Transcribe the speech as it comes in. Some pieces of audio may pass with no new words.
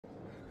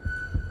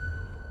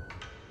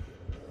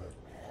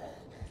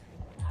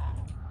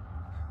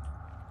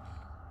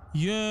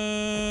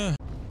ياه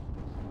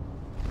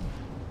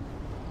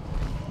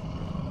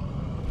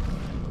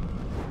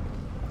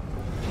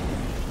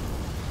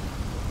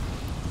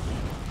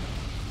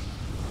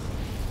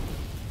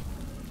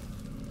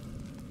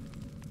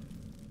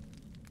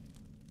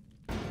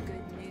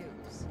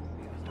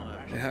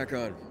Hey,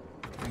 Hakon,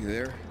 you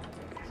there?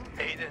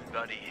 Aiden,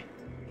 buddy.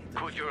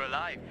 Good you're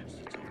alive.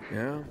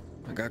 Yeah,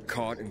 I got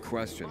caught and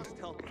questioned.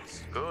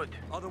 Good.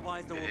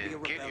 Otherwise there will be a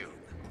Kill you.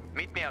 rebellion.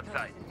 Meet me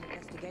outside.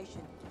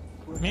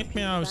 meet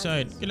me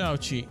outside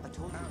كلاوتشي. I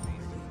told you.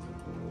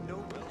 No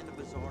one in the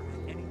bazaar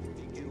had anything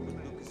to do with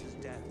Lucas's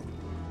death.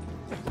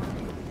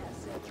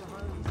 Search your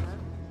homes, huh?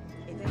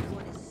 If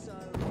everyone is so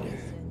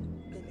innocent,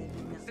 then they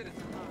do nothing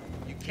to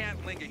hide. You can't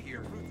linger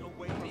here.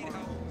 Need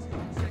help?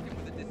 Check in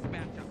with the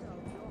dispatcher. So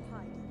you're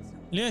hiding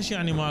somewhere. ليش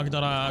يعني ما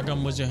اقدر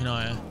اقمز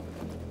هنا؟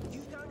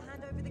 You don't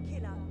hand over the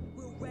killer,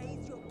 we'll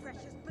raise your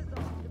precious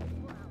bazaar to the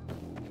ground.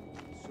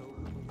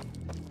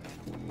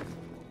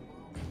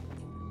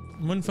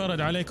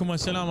 منفرد عليكم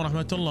السلام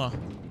ورحمة الله.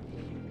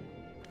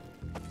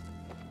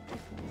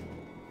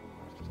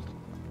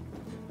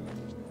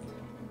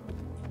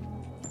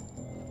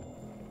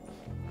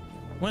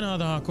 وين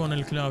هذا هاكون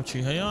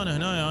الكلاوتشي؟ هيانا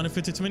هنا انا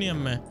فتت من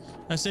يمه.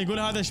 هسه يقول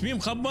هذا شبيه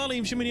مخبر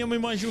يمشي من يمي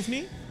ما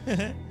يشوفني.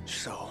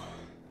 So,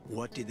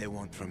 what did they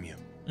want from you?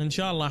 ان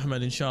شاء الله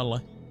احمد ان شاء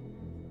الله.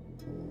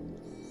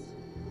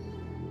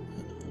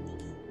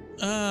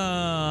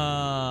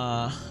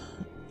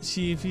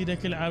 شي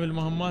يفيدك العب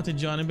المهمات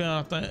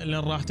الجانبية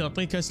لان راح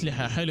تعطيك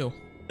اسلحة. حلو.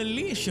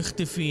 ليش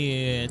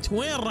اختفيت؟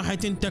 وين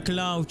راحت انت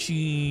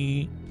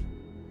كلاوتشي؟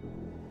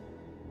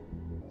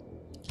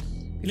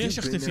 ليش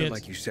اختفيت؟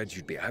 Like you said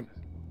you'd be.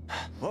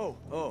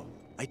 Oh,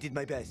 I did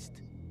my best.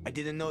 I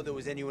didn't know there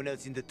was anyone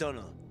else in the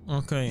tunnel.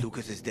 اوكي.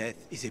 Lucas's death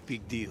is a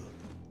big deal.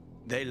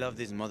 They love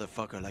this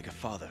motherfucker like a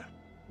father.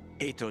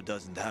 Aitor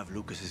doesn't have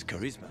Lucas's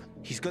charisma.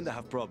 He's gonna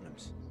have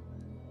problems.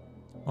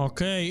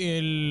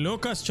 اوكي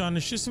لوكاس كان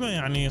شو اسمه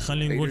يعني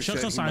خلينا نقول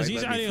شخص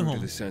عزيز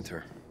عليهم.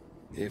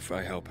 If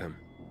I help him.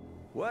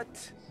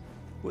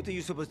 What are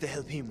you supposed to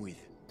help him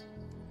with?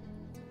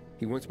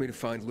 He wants me to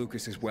find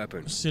Lucas's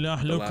weapon.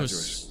 سلاح the لوكاس.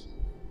 Lazarus.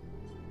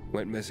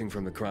 Went missing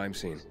from the crime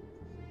scene.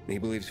 He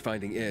believes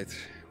finding it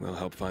will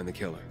help find the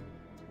killer.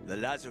 The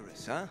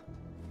Lazarus, huh?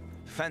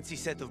 Fancy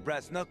set of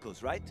brass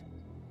knuckles, right?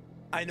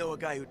 I know a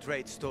guy who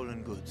trades stolen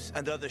goods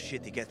and other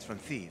shit he gets from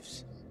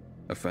thieves.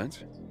 A fence?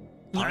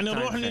 يعني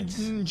نروح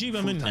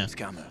نجيبه منه.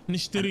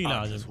 نشتري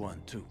لازم.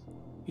 One too.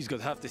 He's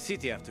got half the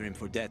city after him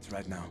for debts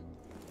right now.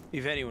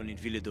 If anyone in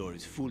Villador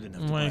is fool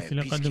enough to buy a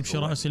ما يقدم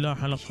شراء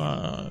سلاح على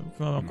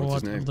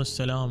قوات ضد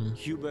السلام.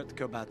 Hubert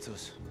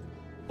Carbatos,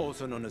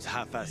 also known as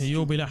half-assed.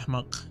 هيوبي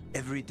الأحمق.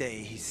 Every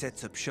day he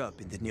sets up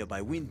shop in the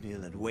nearby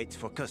windmill and waits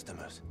for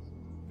customers.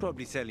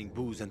 Probably selling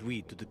booze and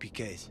weed to the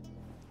PKs.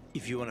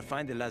 If you want to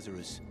find the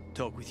Lazarus,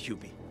 talk with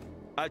Hubie.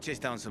 I'll chase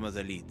down some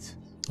other leads.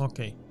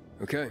 Okay.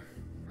 Okay,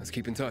 let's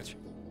keep in touch.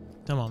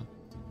 تمام.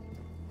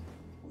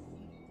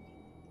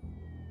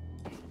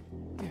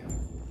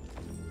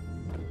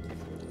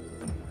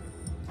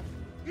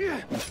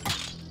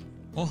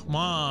 اوه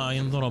ما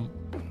ينضرب.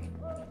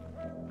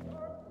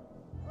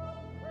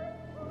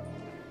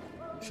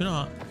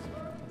 شنو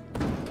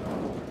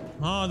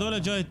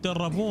هذول جاي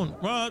يتدربون.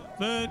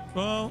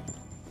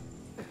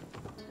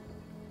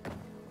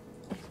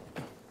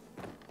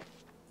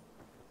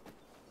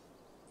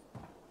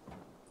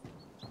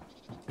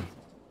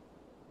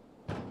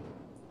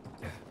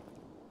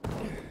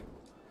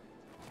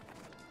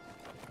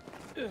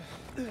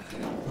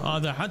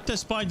 هذا حتى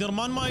سبايدر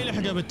مان ما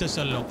يلحقه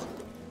بالتسلق.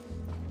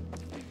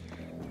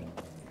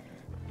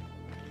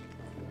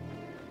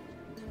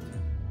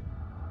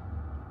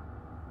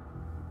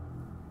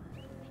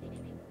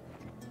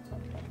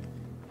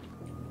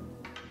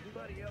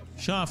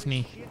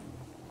 شافني.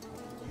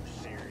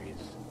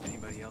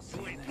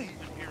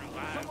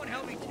 Someone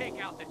help me take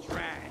out the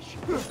trash.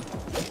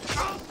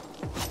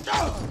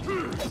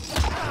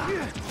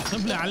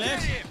 ابلع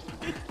عليك.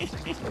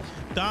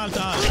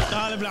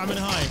 تعال ابلع من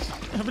هاي.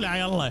 ابلع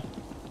يلا.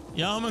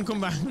 يا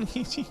منكم بعد.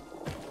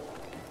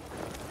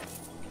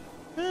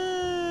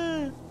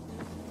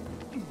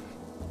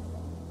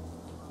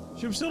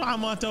 شو بسرعة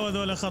ماتوا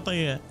هذول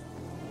خطية.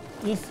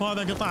 اوف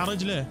هذا قطع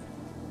رجله.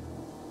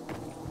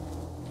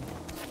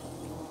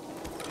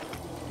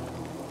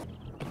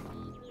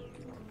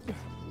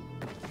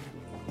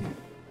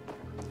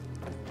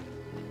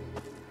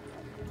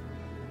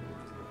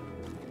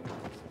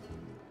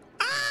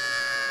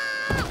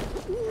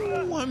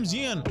 هم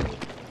زين.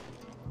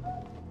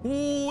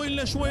 اوه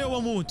الا شويه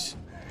واموت.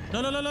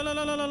 لا لا لا لا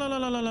لا لا لا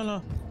لا لا لا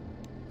لا.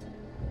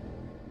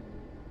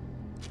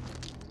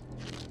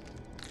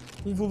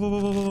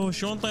 اوف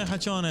شلون طيحه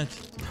كانت؟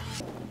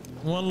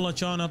 والله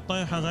كانت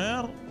طيحه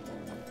غير.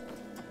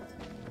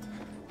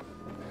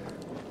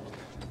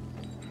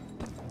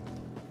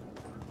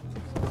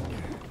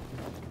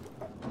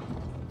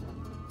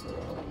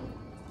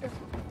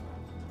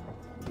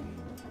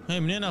 هي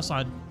منين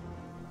اصعد؟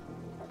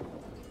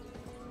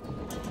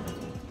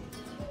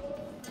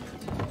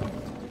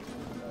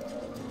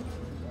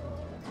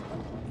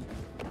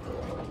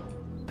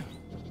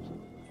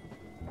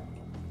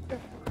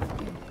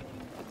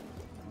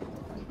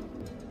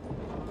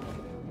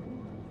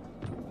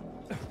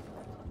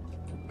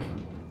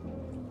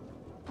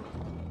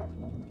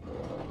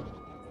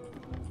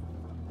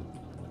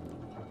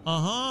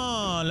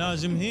 اها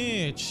لازم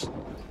هيك.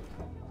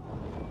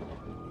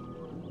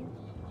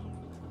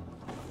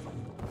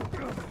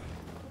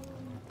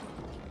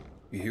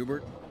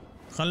 Hubert?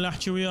 خل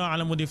احكي وياه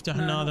على مود يفتح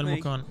لنا هذا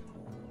المكان.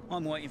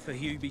 I'm waiting for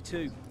Hubie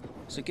too,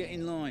 so get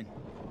in line.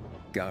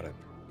 Got it.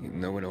 You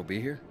know when he'll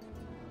be here?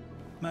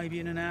 Maybe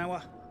in an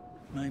hour,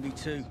 maybe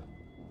two.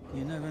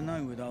 You never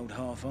know with old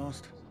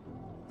half-assed.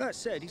 That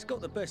said, he's got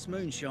the best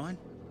moonshine.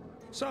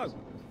 So,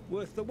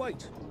 worth the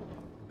wait.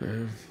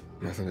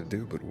 Nothing to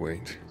do but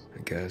wait, I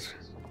guess.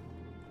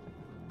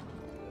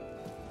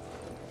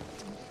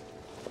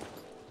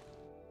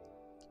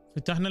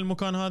 فتحنا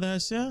المكان هذا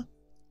هسه.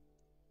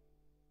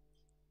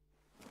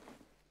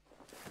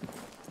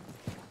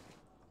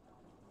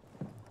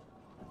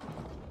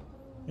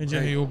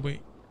 اجا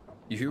هيوبي.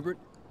 You Hubert?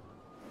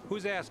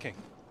 Who's asking?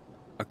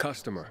 A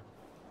customer.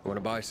 I want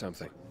to buy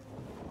something.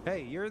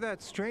 Hey, you're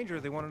that stranger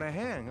they wanted to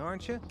hang,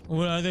 aren't you?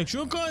 وهذاك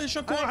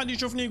شكو واحد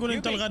يشوفني يقول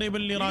انت الغريب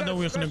اللي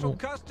رادوا يخنقوا.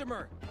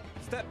 Customer.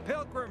 It's that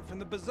pilgrim from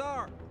the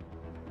bazaar.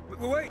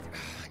 Wait,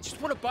 I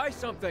just want to buy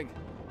something.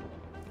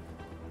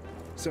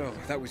 So,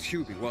 that was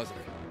Hubie, wasn't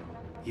it?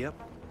 Yep.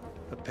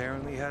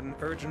 Apparently had an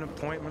urgent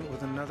appointment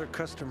with another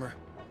customer.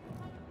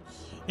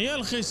 يا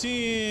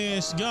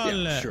الخسيس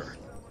قال له. Yeah, sure.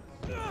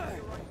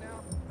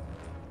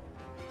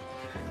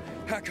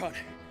 Hack on.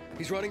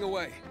 He's running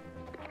away.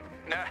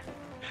 Nah,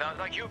 sounds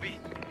like Hubie.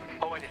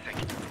 Oh, wait a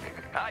second.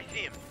 I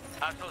see him.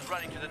 Asshole's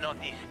running to the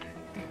northeast.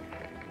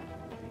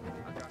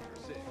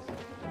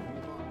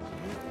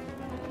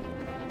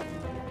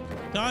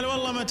 تعال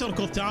والله ما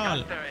تركض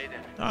تعال.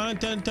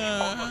 تعال انت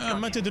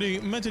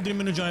ما تدري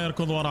منو جاي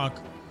يركض وراك.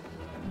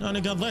 انا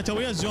قضيته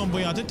ويا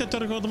الزومبيات انت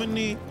تركض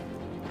مني.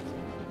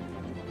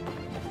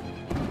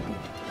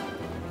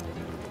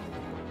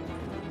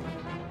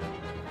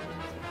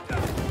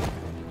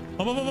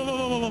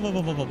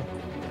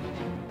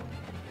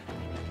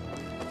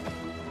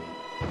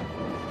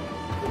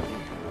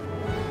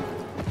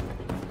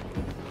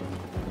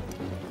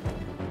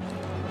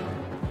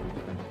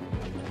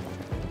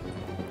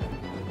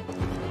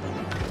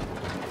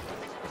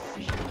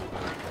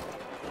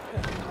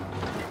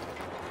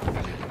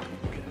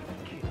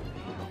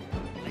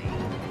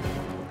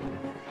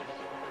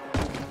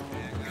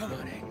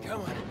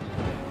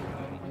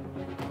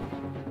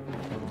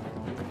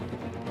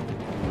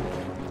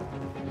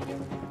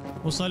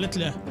 وصلت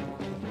له.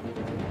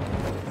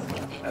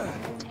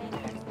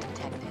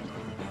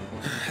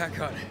 Hack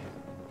on.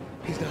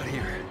 He's not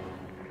here.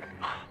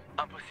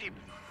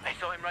 Impossible. I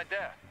saw him right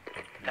there.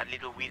 That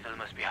little weasel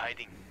must be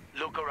hiding.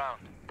 Look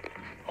around.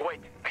 Oh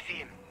wait, I see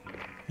him.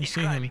 You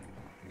see him?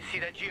 See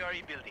that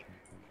GRE building?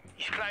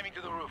 He's climbing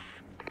to the roof.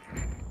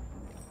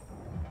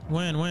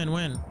 وين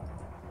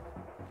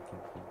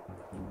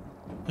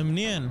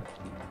منين؟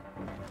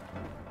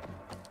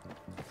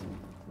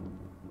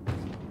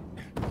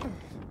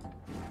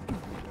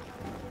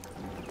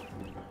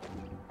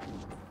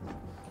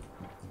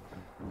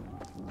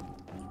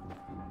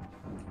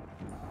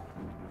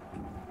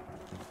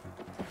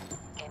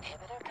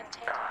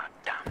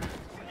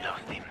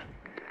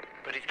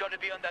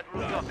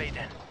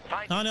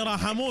 أنا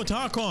راح أموت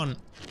هاكون.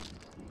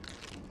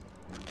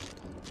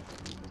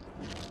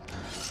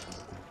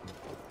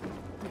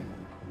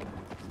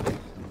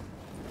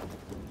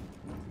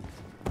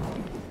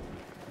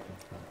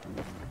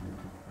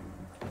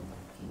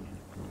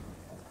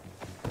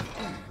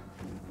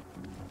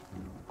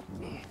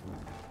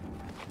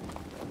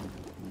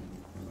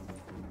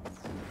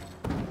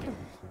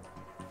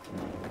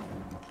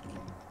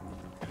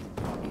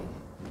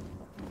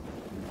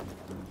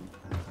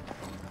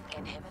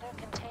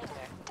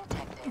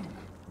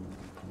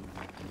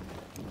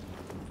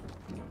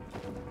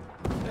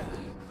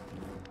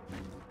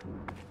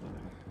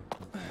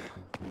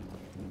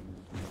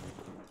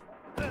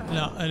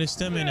 لا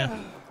الاستامينا.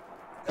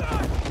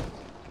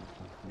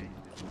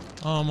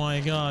 اوه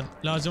ماي جاد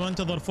لازم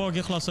انتظر فوق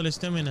يخلص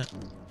الاستامينا.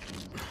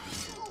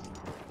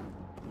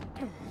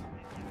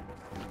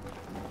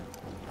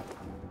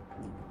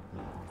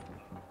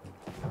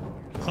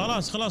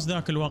 خلاص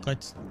ذاك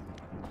الوقت.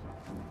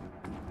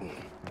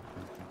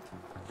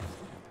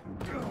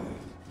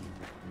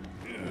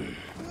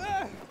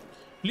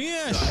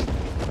 ليش؟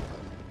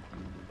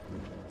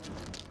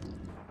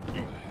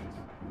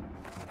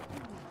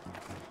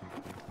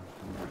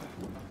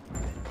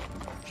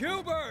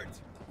 Hubert!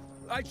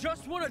 I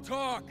just want to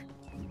talk!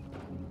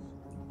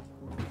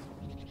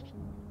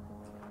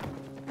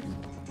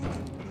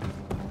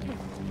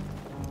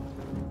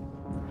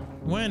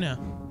 وينه؟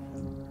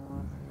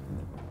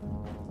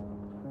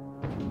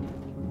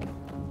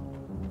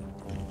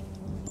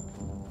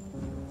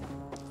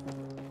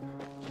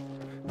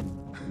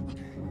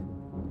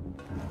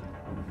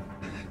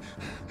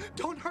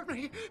 Don't hurt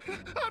me!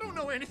 I don't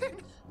know anything!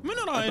 من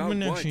رايد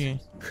منك شيء؟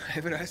 I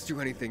haven't asked you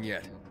anything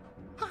yet.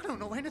 I don't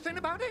know anything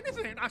about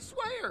anything, I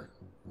swear!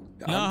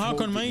 لا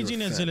هاكون ما يجي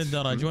ينزل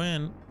الدرج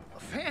وين؟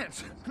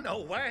 Fence? No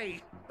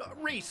way!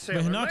 Resale.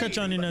 هناك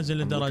كان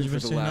ينزل الدرج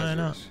بس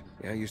هنا.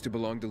 Yeah, I used to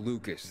belong to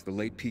Lucas, the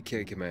late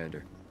PK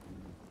commander.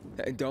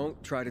 And don't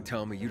try to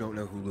tell me you don't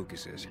know who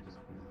Lucas is.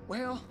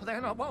 Well,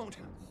 then I won't.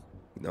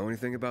 Know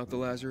anything about the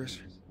Lazarus?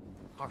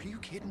 Are you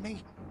kidding me?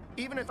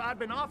 Even if I'd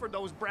been offered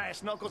those brass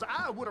knuckles,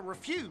 I would have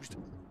refused.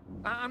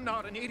 I'm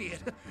not an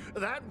idiot.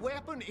 That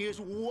weapon is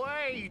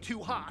way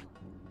too hot.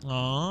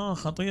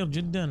 خطير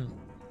جدا.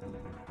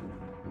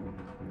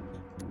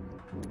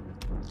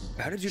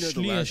 How did you know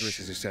the Lazarus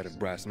is a set of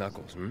brass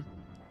knuckles,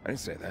 I didn't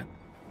say that.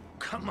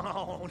 Come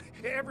on.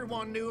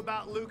 Everyone knew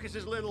about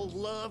Lucas's little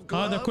love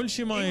glove. هذا كل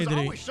شيء ما He was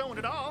يدري. always showing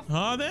it off.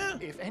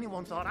 هذا؟ If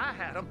anyone thought I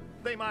had him,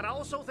 they might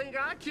also think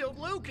I killed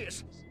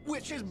Lucas,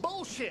 which is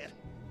bullshit.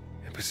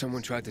 But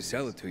someone tried to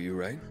sell it to you,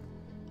 right?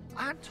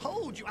 I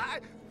told you,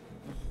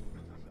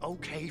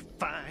 Okay,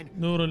 fine.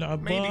 نور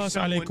العباس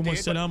عليكم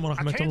السلام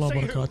ورحمة الله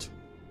وبركاته.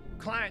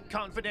 Client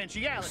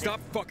confidentiality. Stop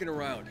fucking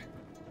around.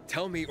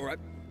 Tell me or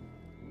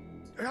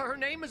Her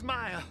name is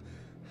Maya.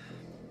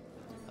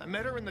 I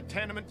met her in the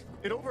tenement.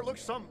 It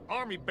overlooks some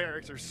army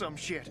barracks or some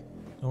shit.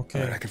 Okay.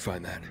 Alright, I can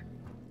find that.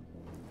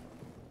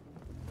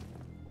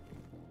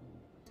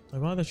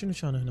 طيب هذا شنو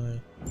كان هنا؟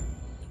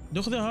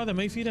 دخذه هذا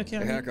ما يفيدك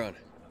يعني؟ Hey, hang on.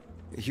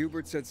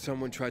 Hubert said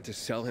someone tried to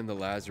sell him the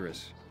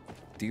Lazarus.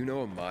 Do you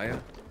know a Maya?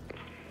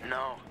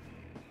 No.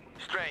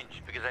 Strange,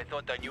 because I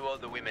thought I knew all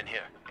the women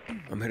here.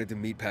 I'm headed to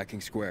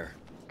Meatpacking Square.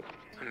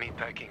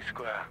 Meatpacking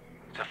Square.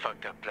 It's a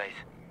fucked up place.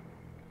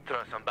 There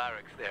are some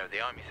barracks there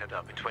the army set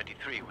up in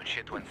 23 when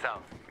shit went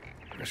south.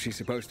 She's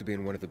supposed to be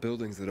in one of the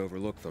buildings that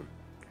overlook them.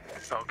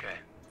 Okay.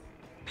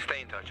 Stay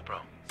in touch, bro.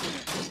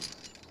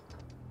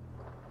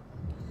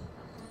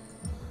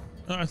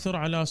 اعثر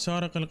على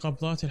سارق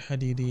القبضات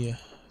الحديدية.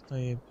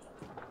 طيب.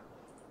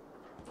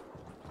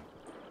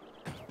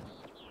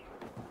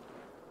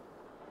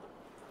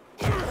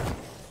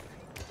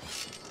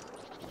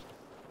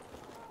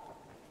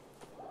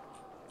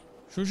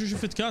 شو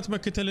شفت كاتبه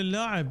قتل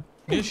اللاعب.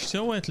 ليش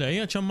سويت له؟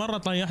 هي كم مرة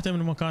طيحته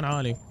من مكان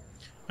عالي.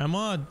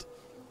 عماد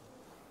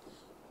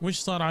وش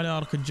صار على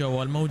ارك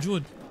الجوال؟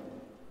 موجود.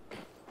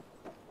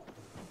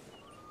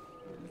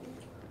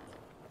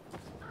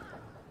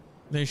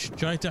 ليش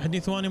جاي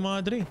تحديث واني ما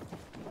ادري؟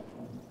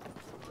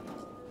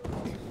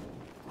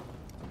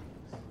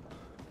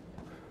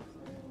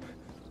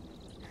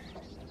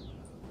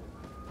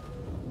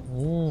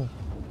 اوه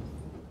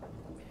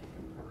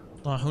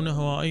طاحونة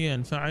هوائية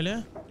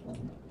انفعله؟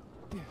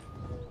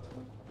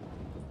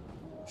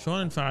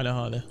 شلون انفعل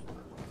هذا؟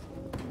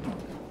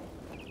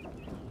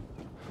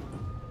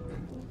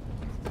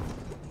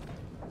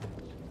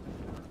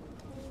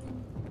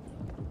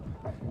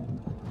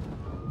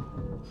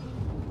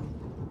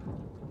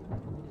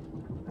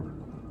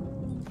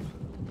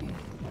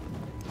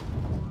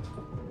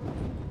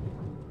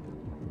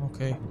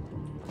 اوكي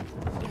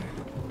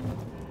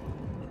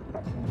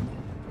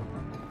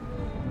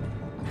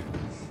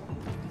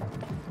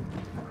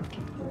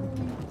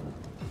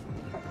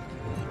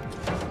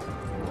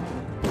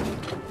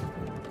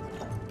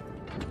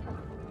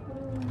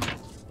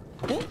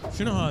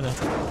شنو هذا؟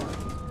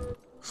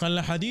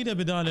 خلى حديده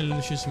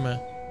بدال شو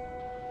اسمه.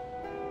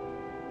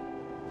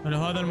 هل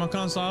هذا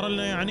المكان صار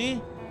لنا يعني؟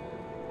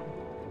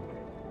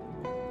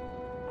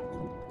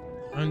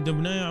 عند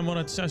بنية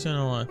عمرها 9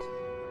 سنوات.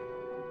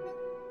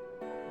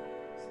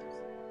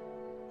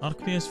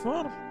 ارك بي اس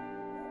 4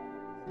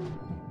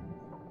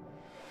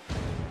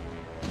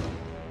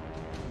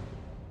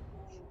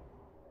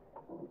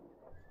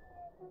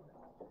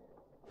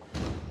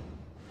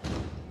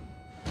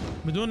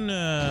 بدون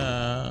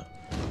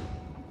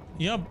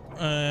يب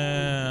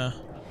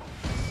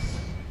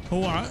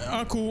هو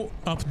اكو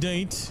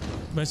ابديت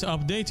بس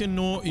ابديت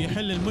انه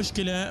يحل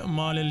المشكله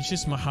مال شو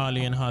اسمه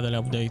حاليا. هذا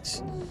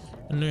الابديت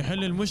انه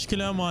يحل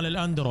المشكله مال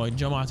الاندرويد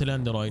جماعه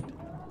الاندرويد.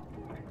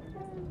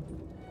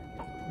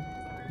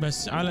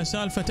 بس على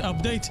سالفه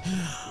ابديت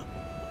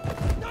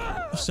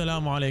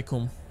السلام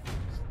عليكم.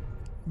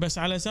 بس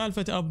على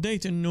سالفه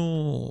ابديت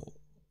انه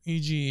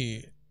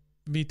يجي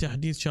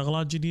بتحديث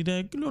شغلات جديده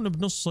يقولون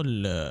بنص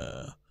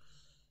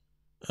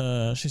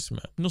شو اسمه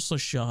بنص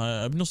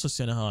الشهر بنص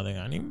السنه هذا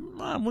يعني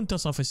ما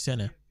منتصف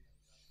السنه.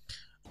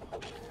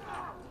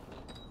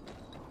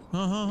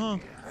 ها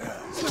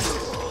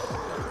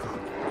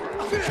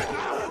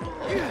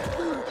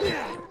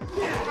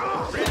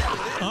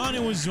أنا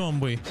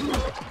والزومبي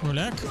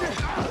ولك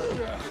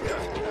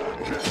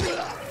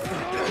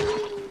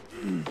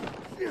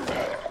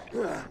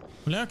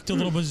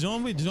تضرب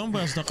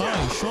الزومبي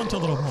أصدقائي شلون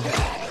تضربهم؟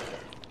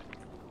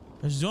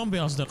 الزومبي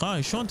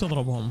أصدقائي شلون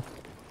تضربهم؟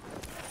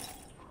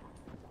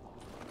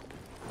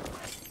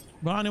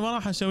 أنا ما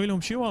راح أسوي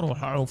لهم شيء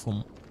وأروح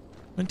أعوفهم.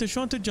 أنت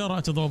شلون تتجرأ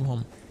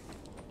تضربهم؟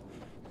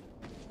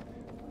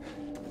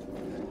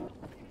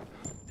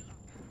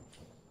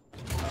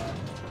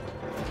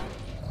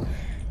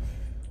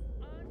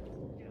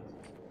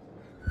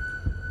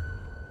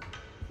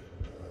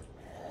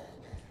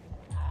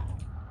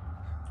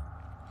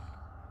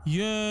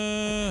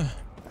 ياه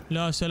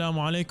لا السلام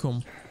عليكم.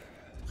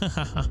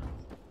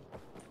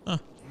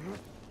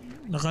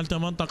 دخلت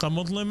منطقة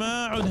مظلمة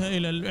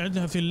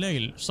عدها في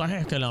الليل.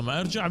 صحيح كلامه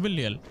ارجع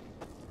بالليل.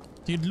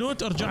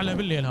 تدلوت ارجع له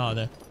بالليل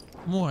هذا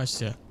مو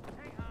هسه.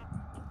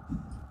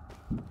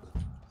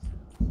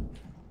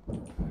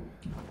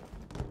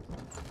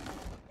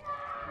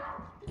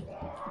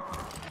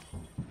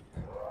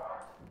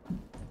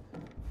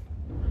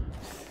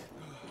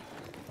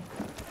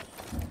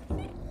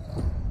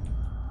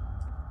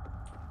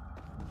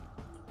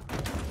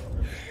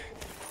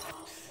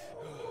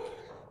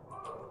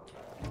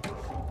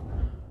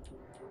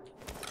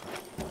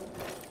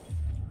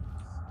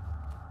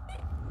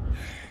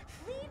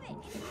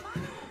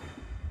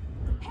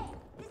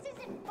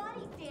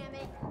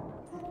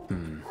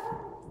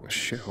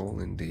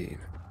 shithole indeed.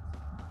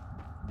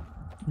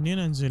 منين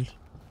انزل؟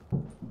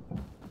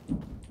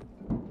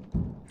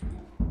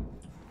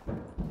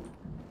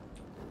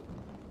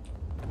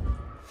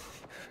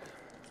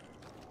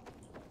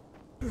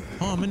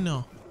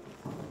 منا.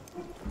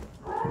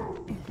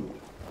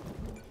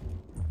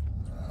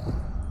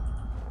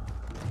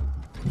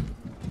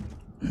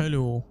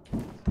 حلو.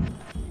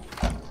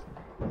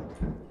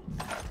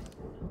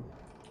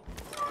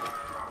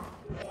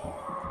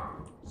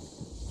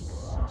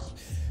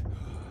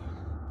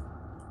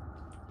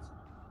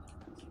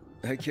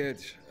 Hey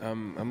kids,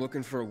 I'm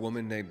looking for a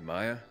woman named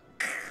Maya.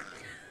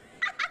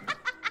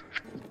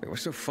 Hey,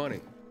 what's so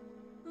funny?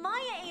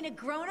 Maya ain't a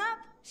grown-up.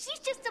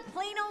 She's just a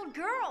plain old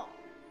girl.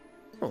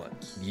 Hold on.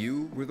 You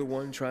were the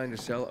one trying to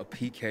sell a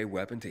PK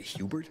weapon to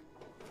Hubert?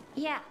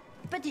 Yeah,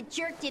 but the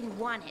jerk didn't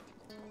want it.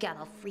 Got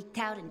all freaked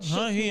out and chased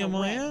ها me هي away.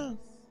 مايا.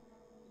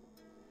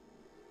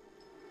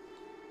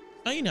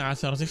 أين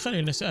عثرتي؟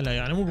 خلينا نسألها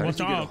يعني مو How did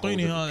you get a hold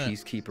تعطيني of a هذا.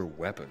 peacekeeper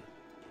weapon?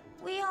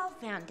 We all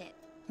found it.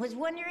 Was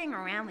wandering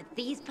around with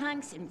these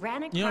punks and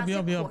ran across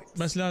يب a corpse.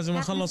 بس لازم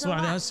اخلص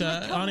بعدها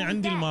هسه انا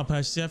عندي الماب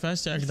هسه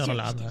فهسه اقدر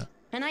العبها.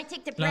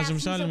 لازم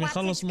سالم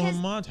يخلص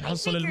مهمات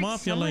يحصل الماب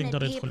يلا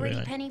يقدر يدخل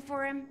وياي.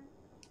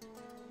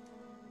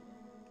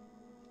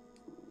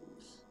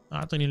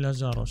 اعطني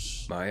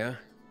اللازاروس. Maya,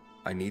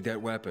 I need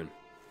that weapon.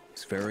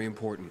 It's very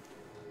important.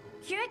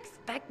 You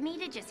expect me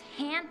to just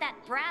hand that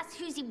brass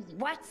whoozy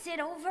what's it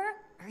over?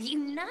 Are you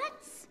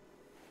nuts?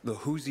 The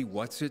Whoosy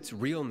Whatsit's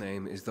real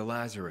name is the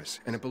Lazarus,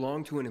 and it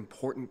belonged to an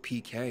important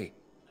PK.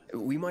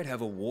 We might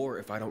have a war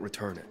if I don't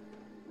return it.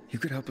 You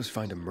could help us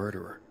find a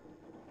murderer.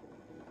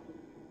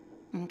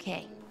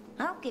 Okay,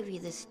 I'll give you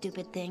this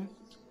stupid thing,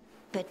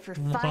 but for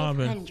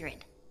مقابل.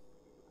 500.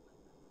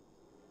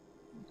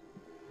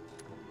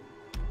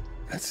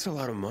 That's a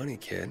lot of money,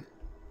 kid.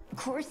 Of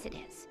course it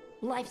is.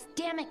 Life's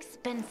damn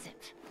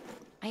expensive.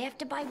 I have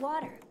to buy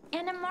water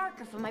and a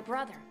marker for my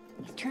brother.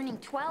 He's turning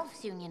 12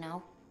 soon, you know.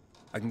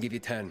 I can give you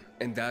 10,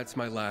 and that's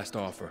my last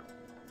offer.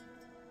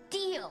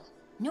 Deal.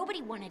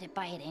 Nobody wanted to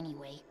buy it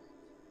anyway.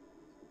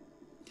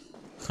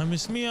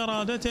 500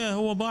 رادته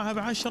هو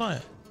باعها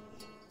ب10.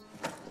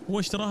 هو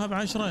اشتراها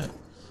ب10.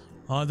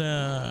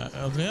 هذا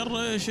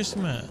غير شو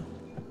اسمه.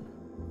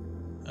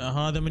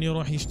 هذا من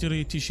يروح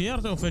يشتري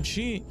تيشيرت او فد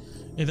شيء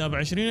اذا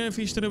ب20,000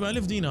 يشتري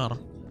ب1000 دينار.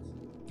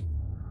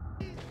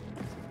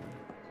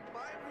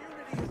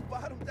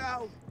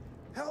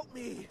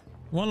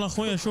 والله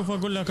اخوي شوف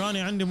اقول لك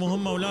انا عندي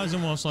مهمه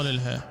ولازم اوصل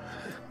لها.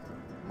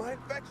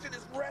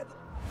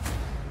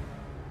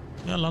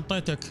 يلا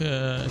اعطيتك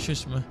شو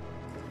اسمه.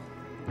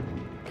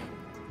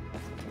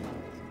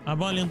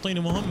 عبالي انطيني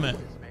مهمه.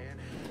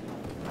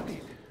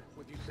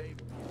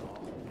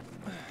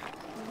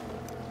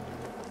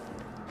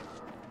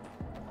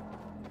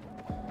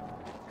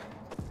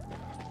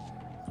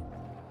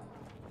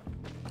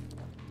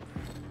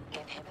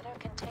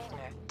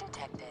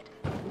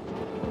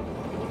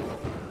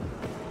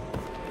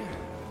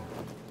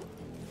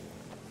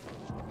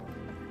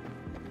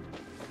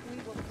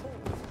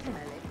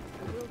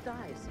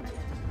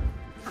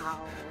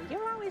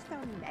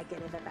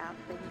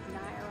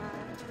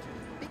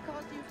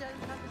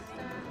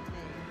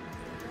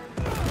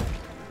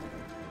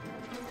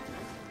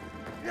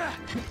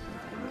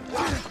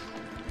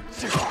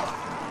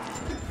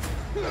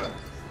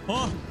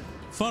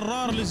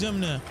 فرار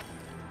لزمنا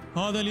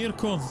هذا اللي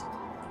يركض.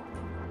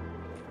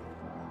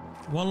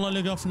 والله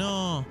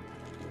لقفناه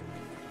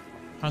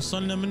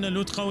حصلنا منه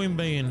لوت قوي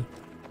مبين.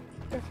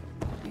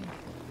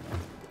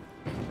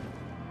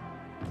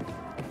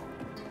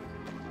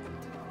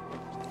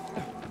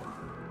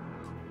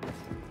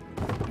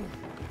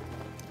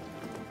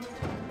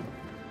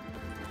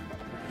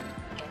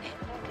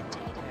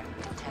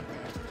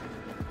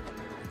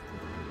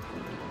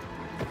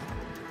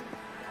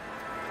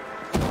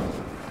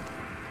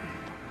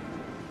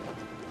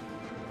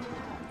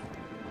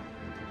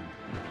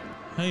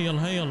 هيل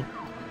هيل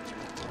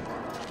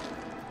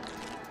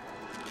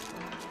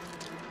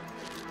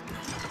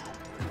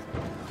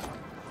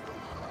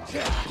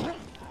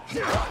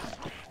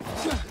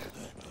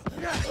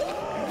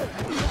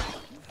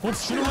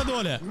اوف شنو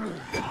هذولا؟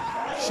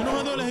 شنو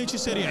هذولا هيك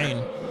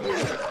سريعين؟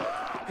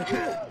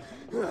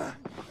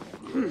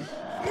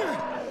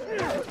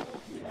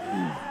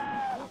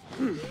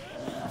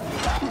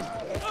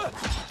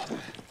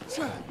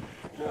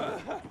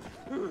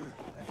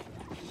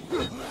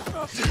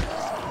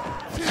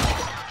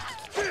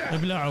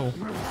 ابلعوا.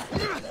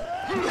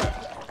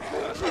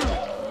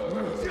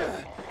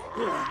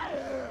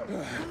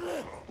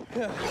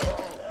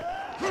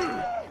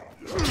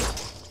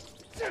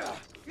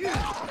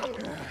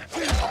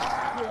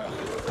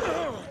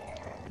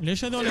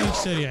 ليش هذول هيك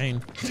سريعين؟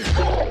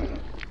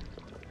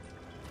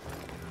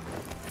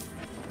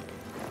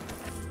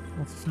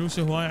 فلوس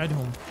هواي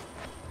عندهم.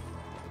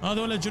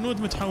 هذول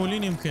جنود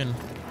متحولين يمكن.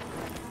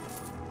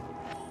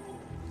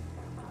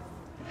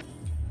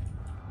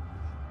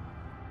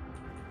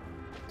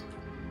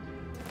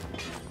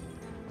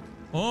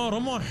 اوه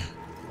رمح.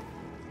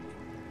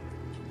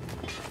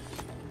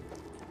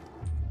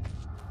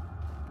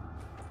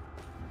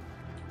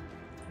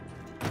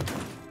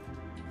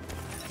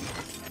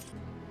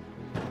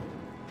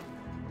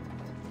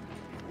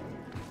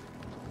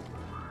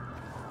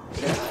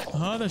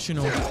 هذا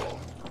شنو؟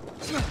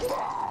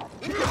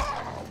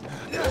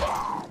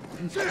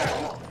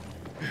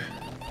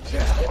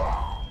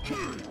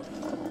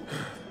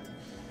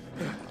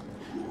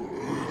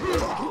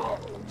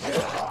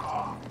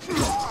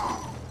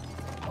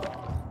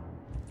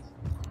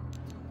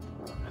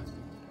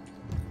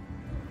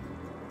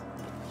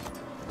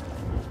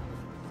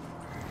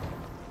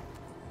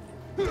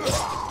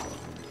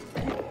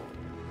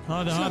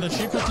 هذا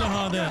شي كتله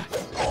هذا.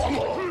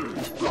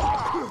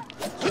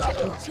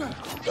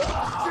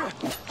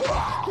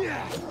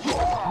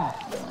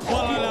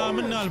 والله لا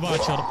منا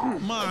الباكر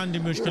ما عندي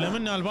مشكله،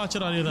 منا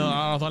الباكر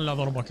اذا اظل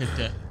اضربك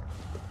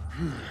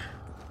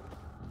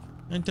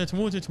انت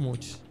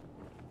تموت.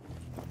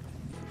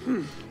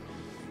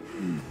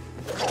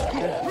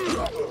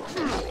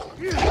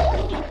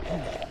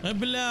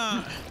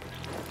 ابلع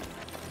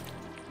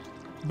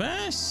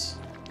بس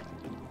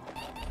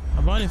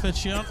ابالي فد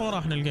شي اقوى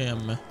راح نلقى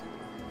يمه.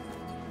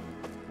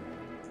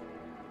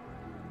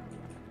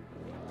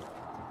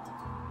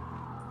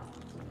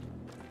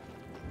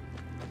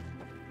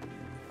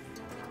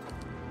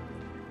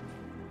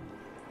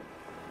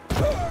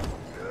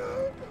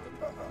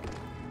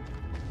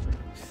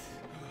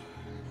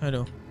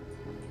 حلو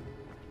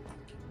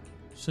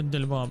سد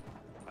الباب.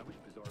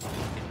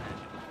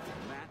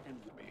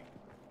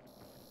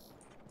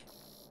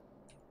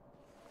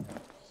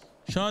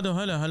 شادو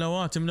هلا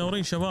هلاوات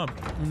منورين شباب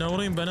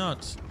منورين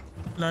بنات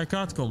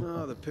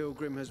لايكاتكم. The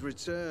pilgrim has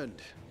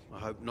returned. I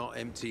hope not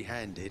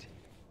empty-handed.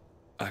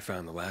 I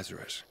found the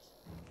Lazarus.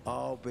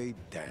 I'll be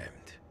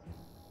damned.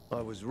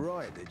 I was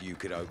right that you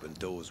could open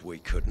doors we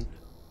couldn't.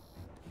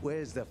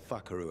 Where's the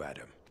fucker who had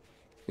him?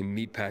 In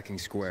Meatpacking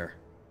Square.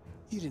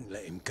 You didn't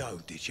let him go,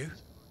 did you?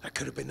 That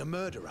could have been the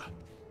murderer.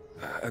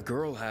 A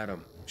girl had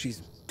him. She's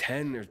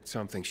 10 or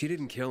something. She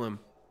didn't kill him.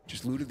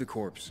 Just looted the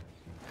corpse.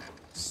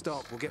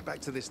 Stop. We'll get back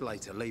to this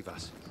later. Leave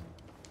us.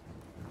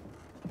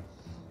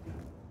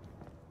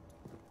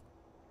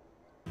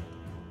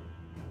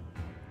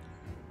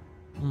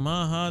 ما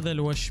هذا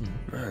الوشم؟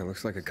 It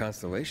looks like a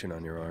constellation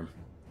on your arm.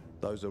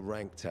 Those are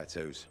rank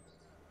tattoos.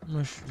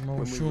 مش When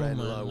we ran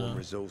low on موشومة.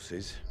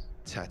 resources,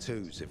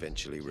 tattoos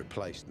eventually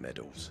replaced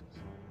medals.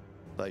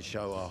 They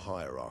show our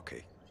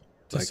hierarchy.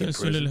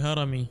 تسلسل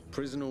الهرمي.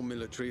 Prison or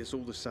military, it's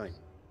all the same.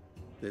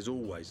 There's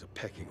always a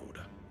pecking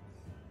order.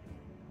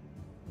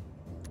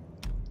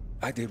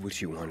 I did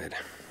what you wanted.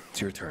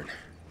 It's your turn.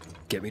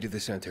 Get me to the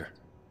center.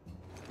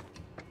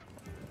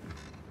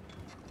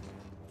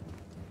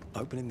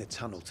 Opening the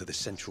tunnel to the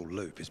central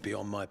loop is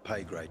beyond my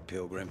pay grade,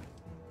 Pilgrim.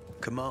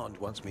 Command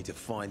wants me to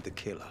find the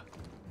killer.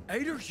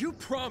 Ader, you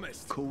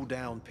promised! Cool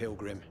down,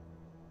 Pilgrim.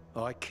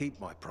 I keep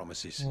my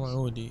promises.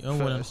 وعودي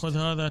اولا خذ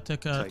هذا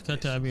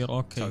كتعبير.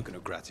 اوكي. Token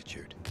of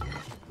gratitude.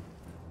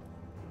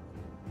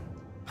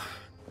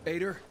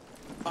 Ader,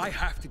 I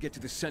have to get to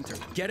the center.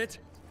 Get it?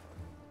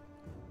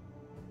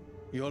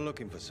 You're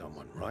looking for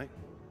someone, right?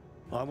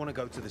 I want to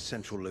go to the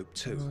central loop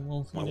too.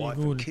 My wife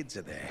and kids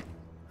are there,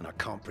 and I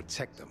can't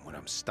protect them when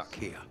I'm stuck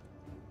here.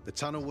 The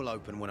tunnel will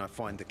open when I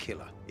find the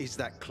killer. Is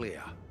that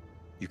clear?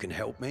 You can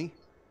help me,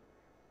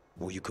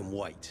 or you can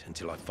wait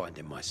until I find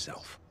him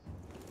myself.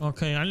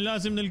 اوكي يعني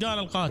لازم نلقى I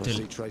القاتل.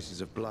 see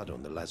traces of blood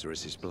on the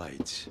Lazarus's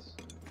blades.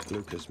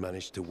 Lucas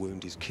managed to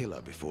wound his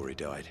killer before he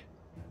died.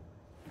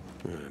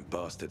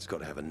 Bastard's got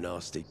to have a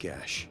nasty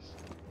gash.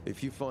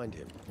 If you find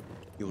him,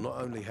 you'll not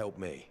only help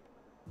me,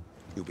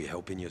 you'll be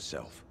helping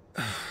yourself.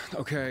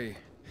 Okay.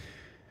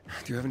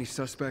 Do you have any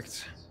suspects?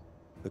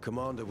 The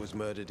commander was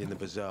murdered in the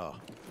bazaar.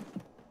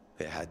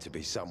 It had to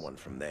be someone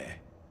from there.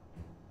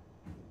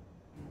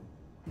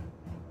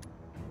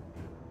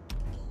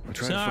 I'm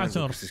trying to find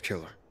Lucas's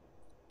killer.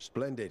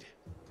 Splendid.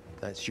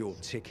 That's your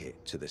ticket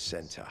to the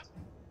center.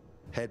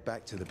 Head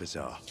back to the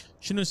bazaar.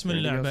 شنو اسم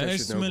اللعبة؟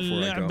 اسم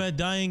اللعبة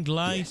داينق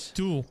لايت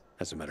 2.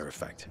 As a matter of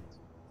fact.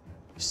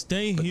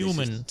 Stay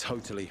human.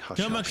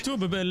 كان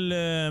مكتوب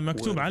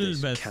مكتوب على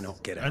البث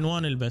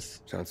عنوان البث.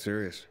 Sounds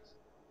serious.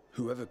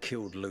 Whoever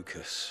killed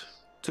Lucas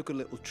took a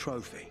little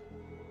trophy.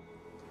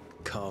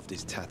 Carved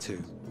his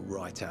tattoo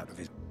right out of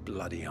his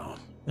bloody arm.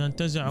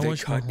 ينتزع They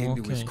وجهه. cut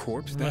into his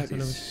corpse? That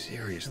is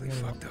seriously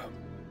fucked up.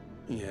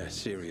 Yeah,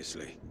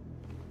 seriously.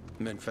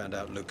 Men found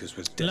out Lucas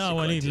was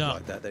desecrated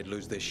like that, they'd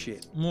lose their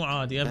shit. مو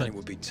عادي And it أبد.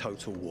 would be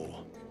total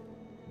war.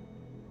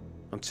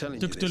 I'm telling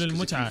you this تقتل because if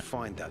المتعة. you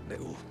find that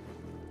little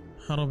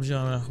حرب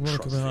جامعة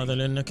أخبرك بهذا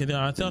لأنك إذا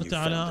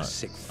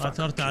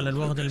عثرت على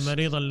الوغد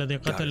المريض الذي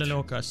قتل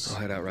لوكاس.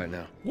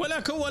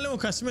 ولك هو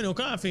لوكاس منه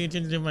كافي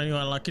جنجمني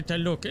والله قتل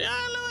لوكاس. يا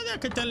الله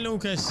ذا قتل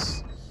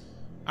لوكاس.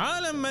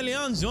 عالم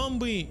مليان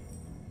زومبي.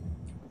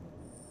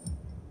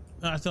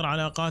 أعثر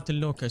على قاتل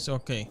لوكاس.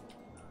 أوكي.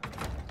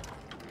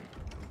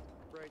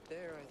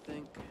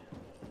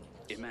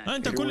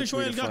 أنت كل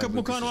شوي يلقاك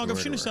بمكان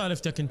واقف. شنو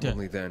سالفتك أنت؟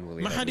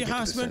 ما حد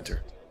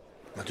يحاسبك.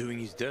 Doing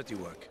his dirty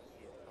work.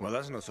 Well,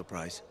 that's no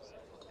surprise.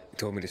 He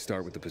told me to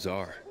start with the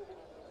bazaar.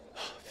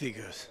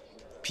 Figures.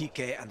 PK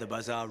and the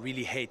bazaar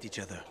really hate each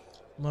other.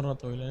 مرة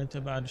طويلة. أنت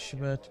بعد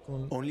الشباب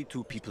تكون Only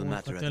two people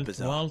matter at the قتلت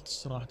bazaar.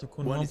 والتس راح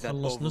تكون One ما is that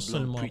مخلص نص overblown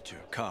الماب.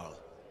 preacher, Carl.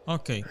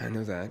 اوكي. I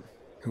know that.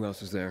 Who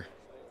else is there?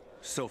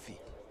 Sophie,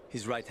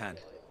 his right hand.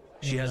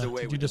 She has a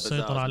way with تجد the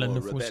السيطرة على bazaar's more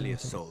النفوس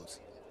rebellious souls.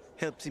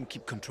 Helps him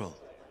keep control.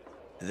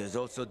 There's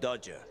also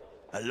Dodger,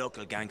 a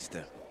local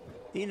gangster.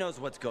 He knows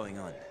what's going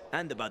on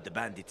and about the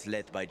bandits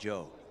led by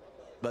Joe.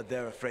 But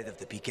they're afraid of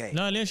the PK.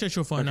 لا ليش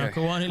اشوفه هناك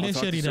وانا I'll ليش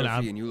talk to اريد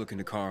العب؟ Sophie and you look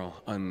into Carl,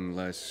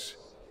 unless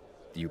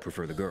you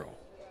prefer the girl.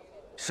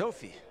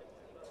 Sophie?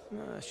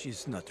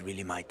 She's not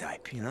really my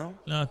type, you know?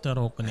 لا And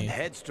تروقني.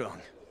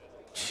 headstrong.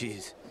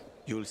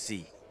 You'll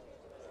see.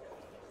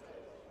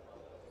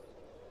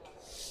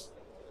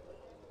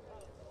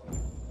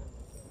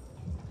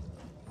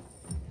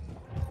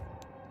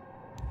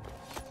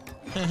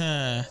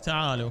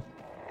 تعالوا.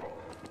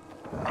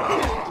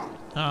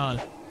 تعال.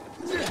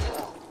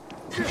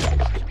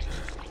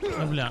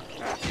 ابلع.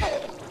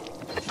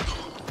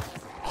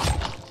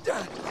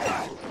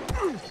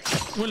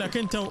 ولك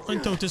انت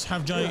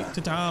وتزحف جاي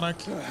تتعارك.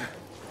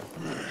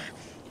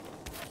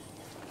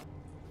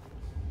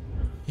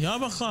 يا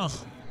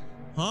بخاخ.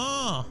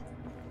 ها.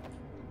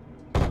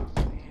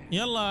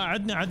 يلا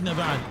عدنا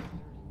بعد.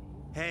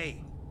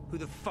 Hey, who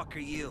the fuck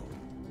are you?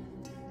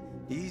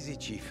 Easy,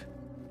 Chief.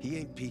 He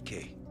ain't PK.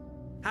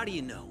 How do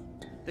you know?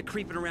 They're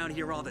creeping around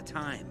here all the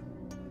time.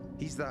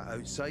 He's that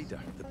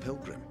outsider, the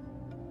pilgrim.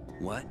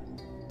 What?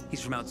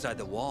 He's from outside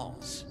the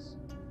walls.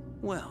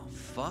 Well,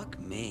 fuck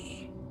me.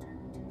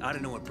 I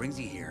don't know what brings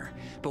you here,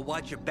 but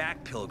watch your back,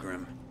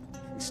 pilgrim.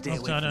 And stay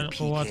away from the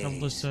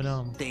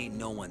PKs. They ain't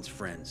no one's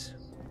friends.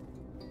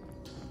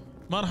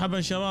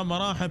 مرحبا شباب،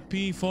 مراحب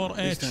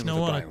P4H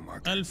نورت.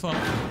 الفرق.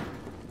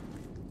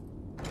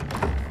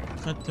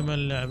 ختم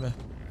اللعبة.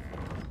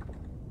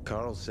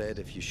 Carl said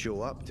if you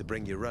show up to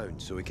bring you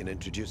round so he can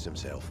introduce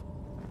himself.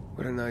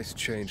 What a nice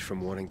change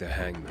from wanting to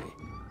hang me.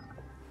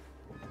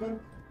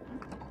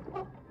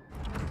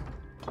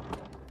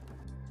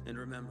 And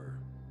remember,